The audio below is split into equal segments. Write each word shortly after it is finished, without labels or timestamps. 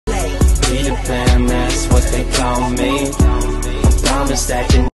fam, that's what they call me. I promise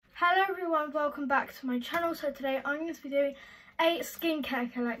that you. Hello everyone, welcome back to my channel. So today I'm going to be doing a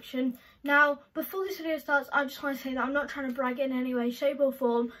skincare collection. Now, before this video starts, I just want to say that I'm not trying to brag in any way, shape or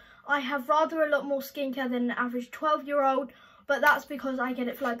form. I have rather a lot more skincare than an average 12-year-old, but that's because I get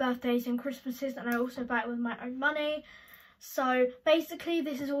it for like birthdays and Christmases, and I also buy it with my own money. So basically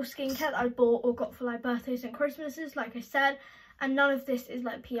this is all skincare that I bought or got for like birthdays and Christmases, like I said, and none of this is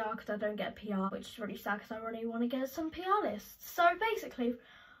like PR because I don't get PR, which is really sad because I really want to get some PR lists. So basically,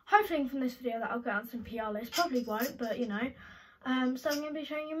 hopefully from this video that I'll get on some PR lists, probably won't, but you know. So I'm going to be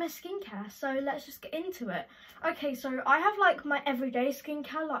showing you my skincare, so let's just get into it. Okay, so I have like my everyday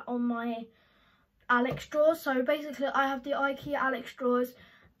skincare like on my Alex drawers. So basically I have the IKEA Alex drawers.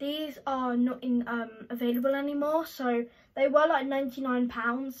 These are not in available anymore, so they were like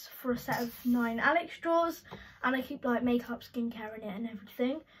 £99 for a set of 9 Alex drawers, and I keep like makeup, skincare in it and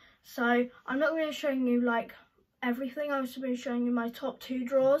everything. So I'm not going to show you like everything. I'm just going to be showing you my top 2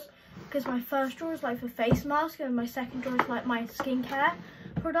 drawers, because my first drawer is like for face mask and my second drawer is like my skincare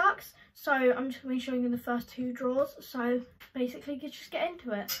products. So I'm just going to be showing you the first 2 drawers, so basically just get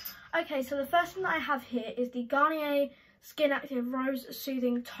into it. Okay, so the first thing that I have here is the Garnier Skin Active Rose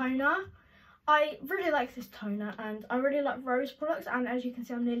Soothing Toner. I really like this toner and I really like rose products, and as you can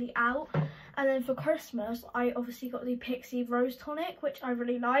see I'm nearly out. And then for Christmas I obviously got the Pixi Rose Tonic, which I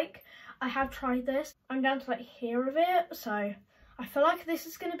really like. I have tried this. I'm down to like here of it, so I feel like this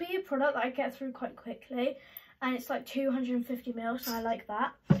is going to be a product that I get through quite quickly, and it's like 250ml, so I like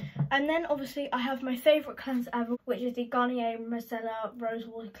that. And then obviously I have my favourite cleanser ever, which is the Garnier Micellar Rose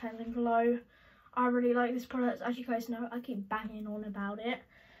Water Cleansing Glow. I really like this product. As you guys know, I keep banging on about it.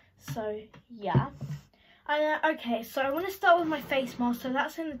 So yeah. Okay, so I want to start with my face mask. So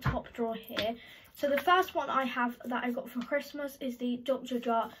that's in the top drawer here. So the first one I have that I got for Christmas is the Dr.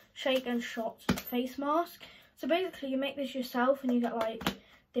 Jart Shake and Shot face mask. So basically you make this yourself and you get like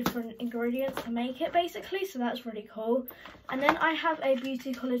different ingredients to make it basically, so that's really cool. And then I have a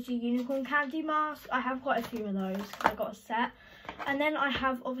Beautycology Unicorn Candy mask. I have quite a few of those because I got a set. And then I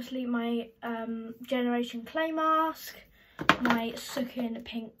have obviously my Generation Clay mask, my Sukin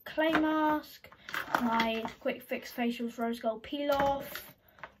Pink Clay mask, my Quick Fix Facials Rose Gold Peel Off,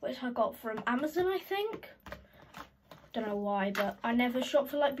 which I got from Amazon, I think. Don't know why, but I never shop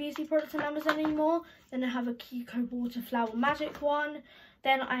for like beauty products on Amazon anymore. Then I have a Kiko Water Flower Magic one.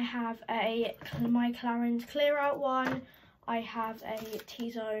 Then I have my Clarins Clear Out one. I have a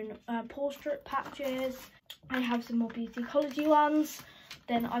T-Zone pore strip patches. I have some more Beautycology ones.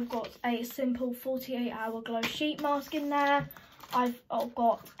 Then I've got a simple 48-hour glow sheet mask in there. I've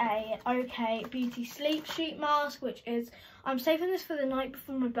got a OK Beauty Sleep sheet mask, which is, I'm saving this for the night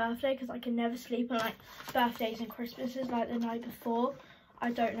before my birthday because I can never sleep on like birthdays and Christmases like the night before.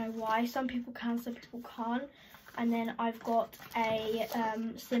 I don't know why. Some people can, some people can't. And then I've got a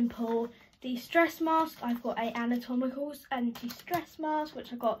simple de-stress mask. I've got a Anatomicals anti-stress mask,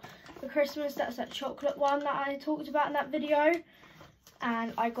 which I got for Christmas. That's that chocolate one that I talked about in that video.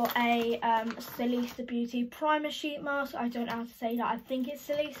 And I got a Celesta Beauty primer sheet mask. I don't know how to say that. I think it's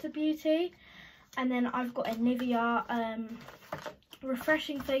Celesta Beauty. And then I've got a Nivea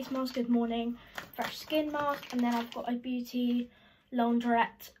refreshing face mask, good morning fresh skin mask. And then I've got a Beauty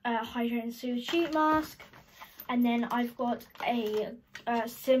Laundrette Hydrate and Soothe sheet mask. And then I've got a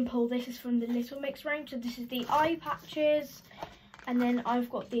simple, this is from the Little Mix range, so this is the eye patches. And then I've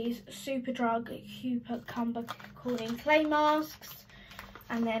got these Superdrug Cucumber Cooling Clay masks.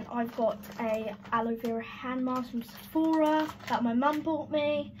 And then I've got a aloe vera hand mask from Sephora that my mum bought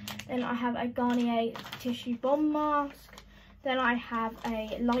me. Then I have a Garnier Tissue Bomb mask. Then I have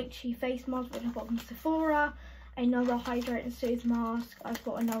a Lychee face mask, which I got from Sephora. Another Hydrate and Soothe mask. I've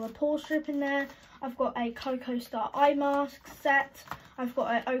got another pore strip in there. I've got a Cocoa Star eye mask set. I've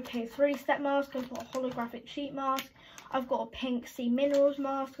got an OK 3-step mask. I've got a holographic sheet mask. I've got a pink Sea Minerals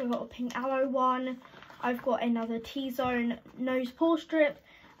mask. I've got a pink aloe one. I've got another T-Zone nose pore strip.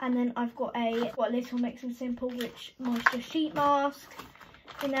 And then I've got a Little Mix and Simple Rich Moisture sheet mask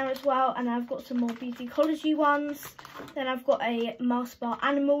in there as well. And I've got some more Beautycology ones. Then I've got a Mars Bar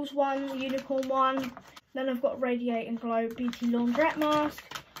Animals one, unicorn one. Then I've got Radiate and Glow Beauty Laundrette mask.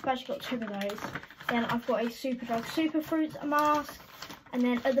 I've actually got 2 of those. Then I've got a Superdrug Super Fruits mask. And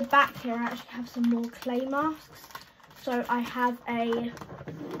then at the back here I actually have some more clay masks. So I have a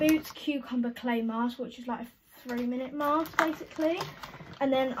Boots Cucumber Clay mask, which is like a 3-minute mask basically.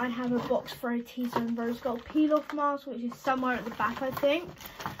 And then I have a box for a T-Zone Rose Gold Peel Off mask, which is somewhere at the back I think.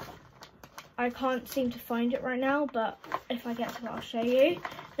 I can't seem to find it right now, but if I get to it I'll show you.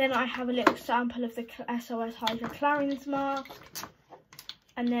 Then I have a little sample of the SOS Hydra Clarins mask.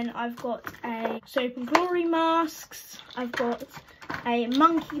 And then I've got a Soap and Glory masks. I've got a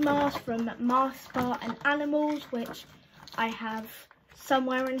monkey mask from Mars Spa and Animals, which I have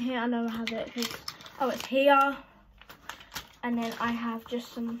somewhere in here. I know I have it because, oh, it's here. And then I have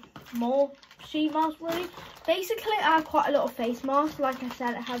just some more sheet masks, really. Basically, I have quite a lot of face masks. Like I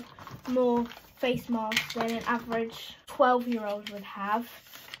said, I have more face masks than an average 12-year-old would have.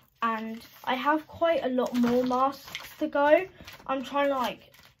 And I have quite a lot more masks to go. I'm trying to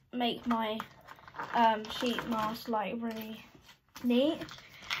like make my sheet mask like really neat.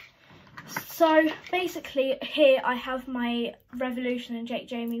 So basically here I have my Revolution and Jake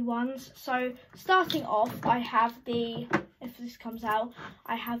Jamie ones. So starting off, I have the, if this comes out,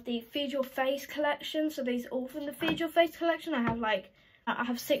 I have the Feed Your Face collection. So these are all from the Feed Your Face collection. I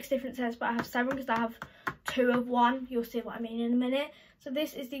have 6 different sets, but I have 7 because I have 2 of one. You'll see what I mean in a minute. So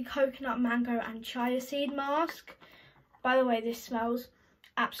this is the coconut, mango and chia seed mask. By the way, this smells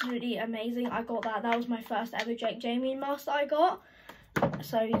absolutely amazing. I got that. That was my first ever Jake Jamie mask that I got.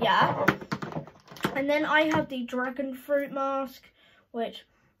 So yeah. And then I have the dragon fruit mask, which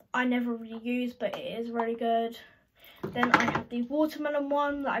I never really use, but it is really good. Then I have the watermelon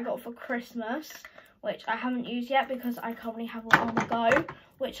one that I got for Christmas, which I haven't used yet because I currently have one on the go,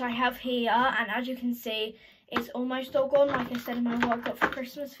 which I have here. And as you can see, it's almost all gone, like I said in my what I got for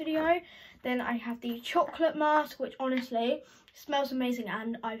Christmas video. Then I have the chocolate mask, which honestly smells amazing,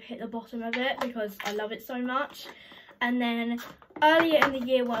 and I've hit the bottom of it because I love it so much. And then earlier in the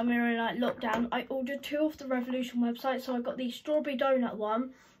year when we were in like lockdown, I ordered 2 off the Revolution website. So I got the strawberry donut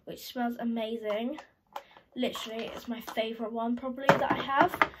one, which smells amazing. Literally, it's my favourite one probably that I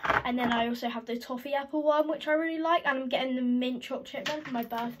have. And then I also have the toffee apple one, which I really like. And I'm getting the mint chocolate one for my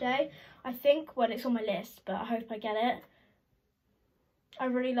birthday, I think. Well, it's on my list, but I hope I get it. I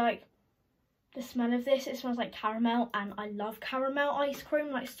really like the smell of this. It smells like caramel, and I love caramel ice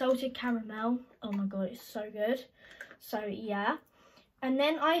cream, like salted caramel. Oh my god, it's so good. So yeah. And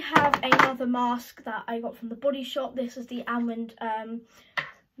then I have another mask that I got from the Body Shop. This is the almond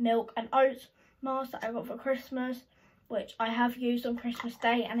milk and oats mask that I got for Christmas, which I have used on Christmas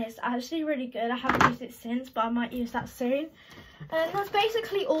Day, and it's actually really good. I haven't used it since, but I might use that soon. And that's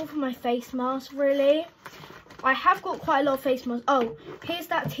basically all for my face mask, really. I have got quite a lot of face masks. Oh, here's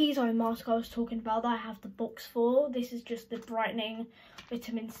that T-Zone mask I was talking about that I have the box for. This is just the brightening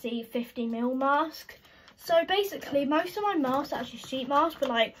vitamin C 50ml mask. So basically, most of my masks are actually sheet masks, but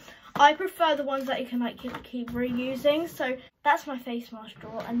like I prefer the ones that you can like keep reusing. So that's my face mask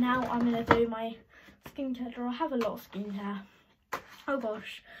drawer, and now I'm gonna do my skincare drawer. I have a lot of skincare. Oh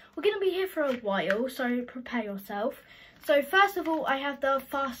gosh, we're gonna be here for a while, so prepare yourself. So first of all, I have the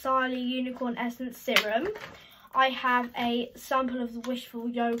Farsali Unicorn Essence Serum. I have a sample of the Wishful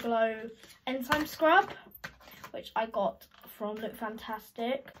Yo Glow Enzyme Scrub, which I got from Look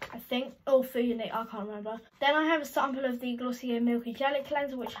Fantastic, I think, or Food Unique, I can't remember. Then I have a sample of the Glossier Milky Jelly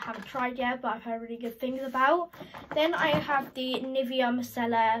Cleanser, which I haven't tried yet, but I've heard really good things about. Then I have the Nivea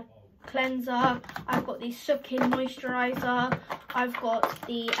Micellar Cleanser. I've got the Sucking Moisturiser. I've got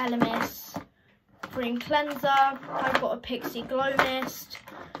the Elemis Cream Cleanser. I've got a Pixie Glow Mist.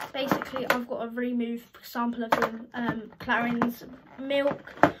 Basically, I've got a remove sample of the Clarins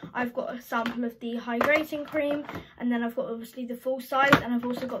Milk. I've got a sample of the Hydrating Cream, and then I've got obviously the full size, and I've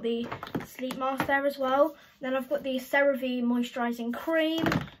also got the sleep mask there as well. Then I've got the CeraVe Moisturising Cream.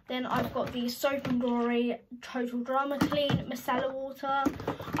 Then I've got the Soap and Glory Total Drama Clean Micellar Water.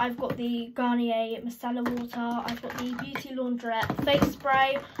 I've got the Garnier Micellar Water. I've got the Beauty Laundrette Face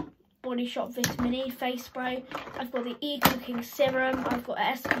Spray. Body Shop Vitamin E Face Spray. I've got the E-Cooking Serum. I've got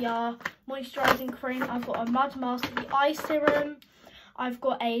a SPR Moisturising Cream. I've got a Mud Mask for the Eye Serum. I've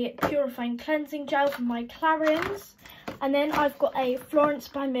got a Purifying Cleansing Gel from my Clarins. And then I've got a Florence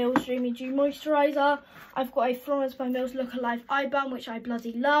by Mills Dreamy Dew Moisturiser. I've got a Florence by Mills Look Alive Eye Balm, which I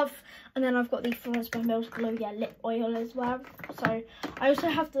bloody love. And then I've got the Florence by Mills Glow Yeah Lip Oil as well. So I also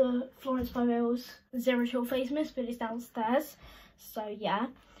have the Florence by Mills Zero Chill Face Mist, but it's downstairs. So yeah.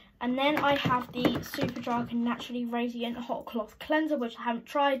 And then I have the Superdrug Naturally Radiant Hot Cloth Cleanser, which I haven't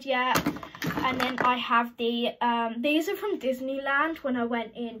tried yet. And then I have the, these are from Disneyland when I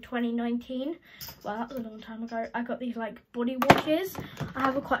went in 2019. Well, that was a long time ago. I got these like body washes. I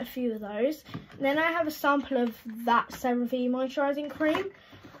have quite a few of those. And then I have a sample of that CeraVe Moisturising Cream.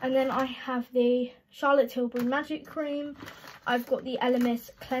 And then I have the Charlotte Tilbury Magic Cream. I've got the Elemis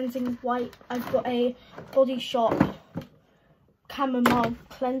Cleansing White. I've got a Body Shop Chamomile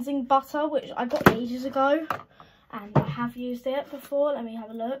Cleansing Butter, which I got ages ago, and I have used it before. Let me have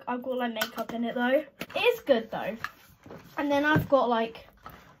a look. I've got like makeup in it though. It is good though. And then I've got like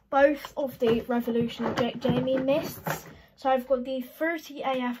both of the Revolution Jake Jamie mists. So I've got the Fruity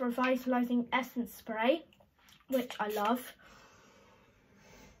AF Revitalizing Essence Spray, which I love.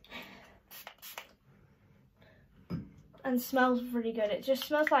 And smells really good. It just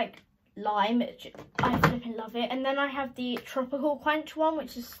smells like lime. I flipping love it. And then I have the Tropical Quench one,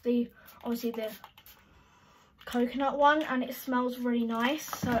 which is obviously the coconut one, and it smells really nice.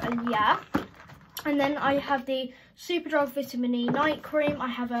 So yeah. And then I have the Superdrug Vitamin E Night Cream. I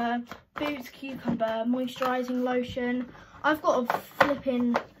have a Boots Cucumber Moisturising Lotion. I've got a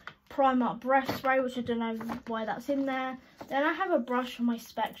flipping Primark breath spray, which I don't know why that's in there. Then I have a brush for my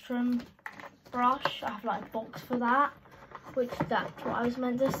Spectrum brush. I have like a box for that, which that's what I was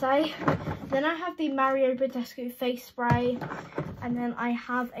meant to say. Then I have the Mario Badescu face spray, and then I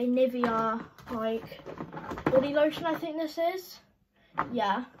have a Nivea like body lotion, I think this is.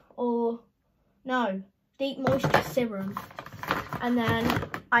 Yeah, or no, Deep Moisture Serum. And then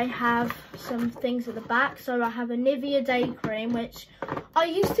I have some things at the back. So I have a Nivea Day Cream, which I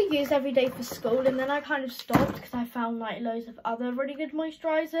used to use every day for school, and then I kind of stopped because I found like loads of other really good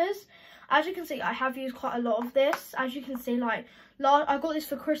moisturisers. As you can see, I have used quite a lot of this. As you can see, like I got this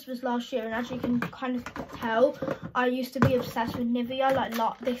for Christmas last year, and as you can kind of tell, I used to be obsessed with Nivea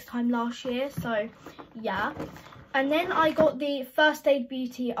like this time last year. So yeah. And then I got the First Aid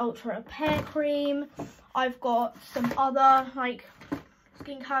Beauty Ultra Repair Cream. I've got some other like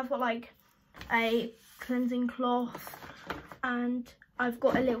skincare. I've got like a cleansing cloth, and I've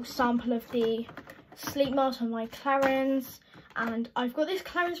got a little sample of the sleep mask from my Clarins. And I've got this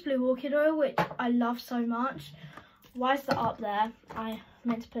Clarins Blue Orchid Oil, which I love so much. Why is that up there? I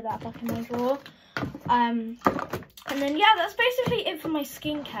meant to put that back in my drawer. And then yeah, that's basically it for my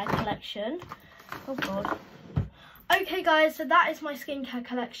skincare collection. Oh god. Okay guys, so that is my skincare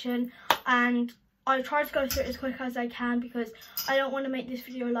collection, and I try to go through it as quick as I can because I don't want to make this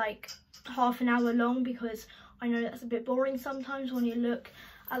video like half an hour long, because I know that's a bit boring sometimes when you look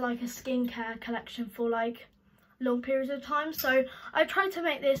at like a skincare collection for like long periods of time. So I tried to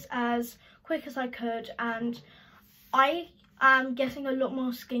make this as quick as I could, and I am getting a lot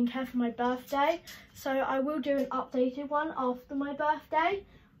more skincare for my birthday, so I will do an updated one after my birthday.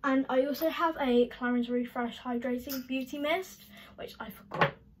 And I also have a Clarins Refresh Hydrating Beauty Mist, which I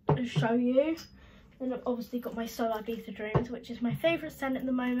forgot to show you. Then I've obviously got my Solar Ether Dreams, which is my favourite scent at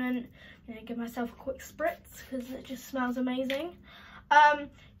the moment. I'm going to give myself a quick spritz because it just smells amazing.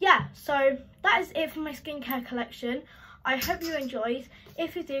 Yeah, so that is it for my skincare collection. I hope you enjoyed.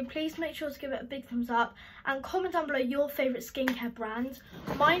 If you did, please make sure to give it a big thumbs up and comment down below your favourite skincare brands.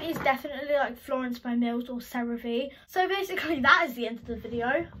 Mine is definitely like Florence by Mills or CeraVe. So basically that is the end of the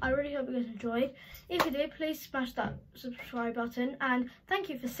video. I really hope you guys enjoyed. If you did, please smash that subscribe button, and thank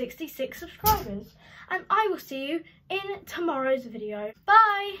you for 66 subscribers. And I will see you in tomorrow's video.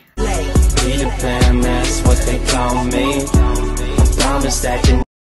 Bye! Peter Pan, that's what they call me. I'm stacking